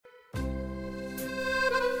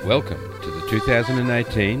Welcome to the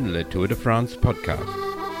 2018 Le Tour de France podcast.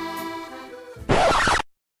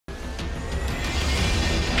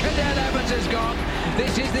 Cadel Evans is gone.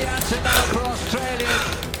 This is the answer now for Australia.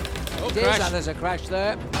 There's a crash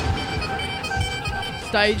there.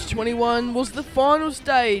 Stage 21 was the final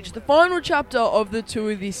stage, the final chapter of the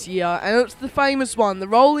Tour this year, and it's the famous one, the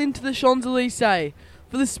roll into the Champs Elysees,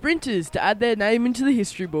 for the sprinters to add their name into the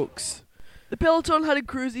history books. The peloton had a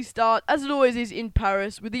cruisy start, as it always is in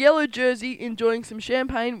Paris, with the yellow jersey enjoying some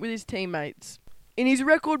champagne with his teammates. In his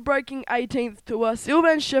record-breaking 18th tour,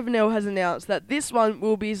 Sylvain Chavanel has announced that this one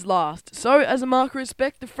will be his last, so as a mark of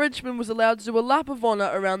respect, the Frenchman was allowed to do a lap of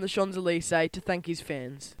honour around the Champs Elysees to thank his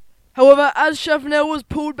fans. However, as Chavanel was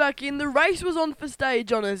pulled back in, the race was on for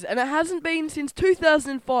stage honours, and it hasn't been since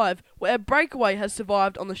 2005 where a breakaway has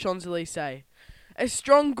survived on the Champs Elysees. A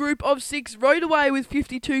strong group of 6 rode away with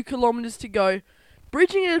 52 kilometres to go,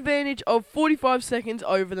 bridging an advantage of 45 seconds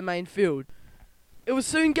over the main field. It was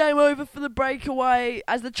soon game over for the breakaway,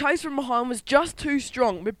 as the chase from behind was just too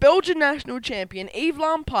strong, but Belgian national champion Yves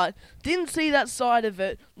Lampaert didn't see that side of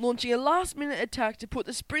it, launching a last-minute attack to put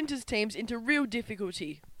the sprinters' teams into real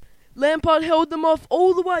difficulty. Lampaert held them off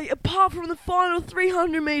all the way, apart from the final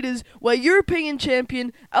 300 metres, where European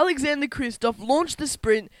champion Alexander Kristoff launched the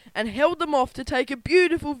sprint and held them off to take a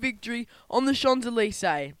beautiful victory on the Champs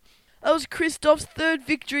Elysees. That was Kristoff's third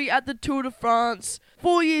victory at the Tour de France,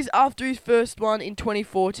 4 years after his first one in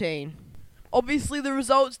 2014. Obviously, the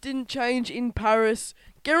results didn't change in Paris.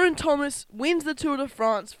 Geraint Thomas wins the Tour de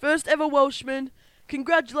France, first ever Welshman.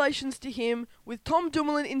 Congratulations to him, with Tom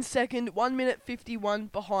Dumoulin in second, 1 minute 51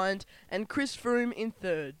 behind, and Chris Froome in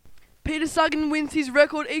third. Peter Sagan wins his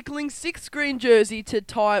record-equaling 6th green jersey to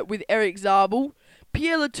tie it with Eric Zabel.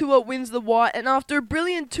 Pierre Latour wins the white, and after a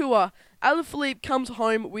brilliant tour, Alaphilippe comes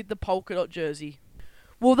home with the polka dot jersey.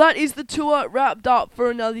 Well, that is the tour wrapped up for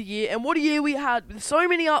another year, and what a year we had with so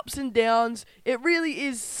many ups and downs. It really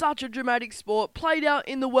is such a dramatic sport, played out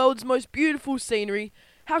in the world's most beautiful scenery.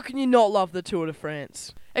 How can you not love the Tour de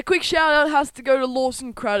France? A quick shout out has to go to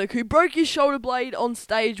Lawson Craddock, who broke his shoulder blade on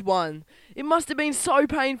stage 1. It must have been so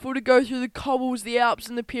painful to go through the cobbles, the Alps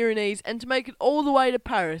and the Pyrenees, and to make it all the way to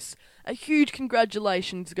Paris. A huge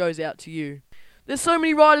congratulations goes out to you. There's so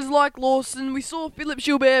many riders like Lawson. We saw Philippe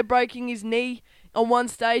Gilbert breaking his knee on one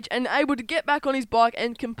stage and able to get back on his bike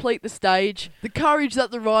and complete the stage. The courage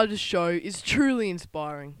that the riders show is truly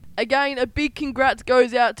inspiring. Again, a big congrats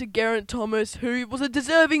goes out to Geraint Thomas, who was a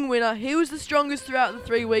deserving winner. He was the strongest throughout the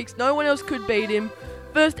 3 weeks. No one else could beat him.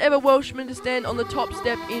 First ever Welshman to stand on the top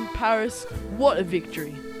step in Paris. What a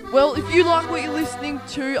victory. Well, if you like what you're listening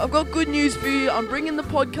to, I've got good news for you. I'm bringing the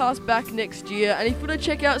podcast back next year, and if you want to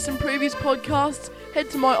check out some previous podcasts, head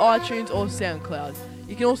to my iTunes or SoundCloud.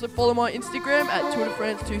 You can also follow my Instagram at Tour de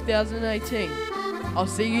France 2018. I'll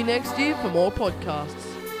see you next year for more podcasts.